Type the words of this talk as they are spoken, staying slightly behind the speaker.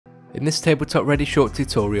In this TableTopReady short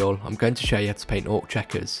tutorial, I'm going to show you how to paint Ork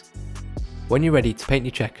Checkers. When you're ready to paint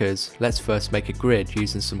your checkers, let's first make a grid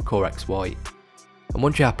using some Corex white. And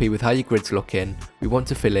once you're happy with how your grid's looking, we want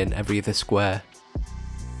to fill in every other square.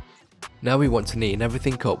 Now we want to neaten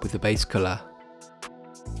everything up with the base colour.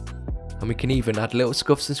 And we can even add little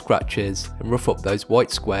scuffs and scratches and rough up those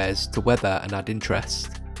white squares to weather and add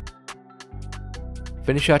interest.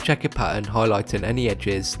 Finish our checker pattern highlighting any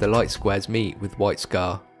edges the light squares meet with white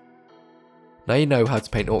scar. Now you know how to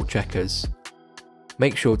paint Ork Checkers.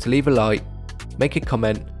 Make sure to leave a like, make a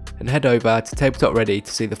comment and head over to TableTopReady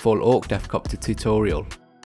to see the full Ork Deathcopter tutorial.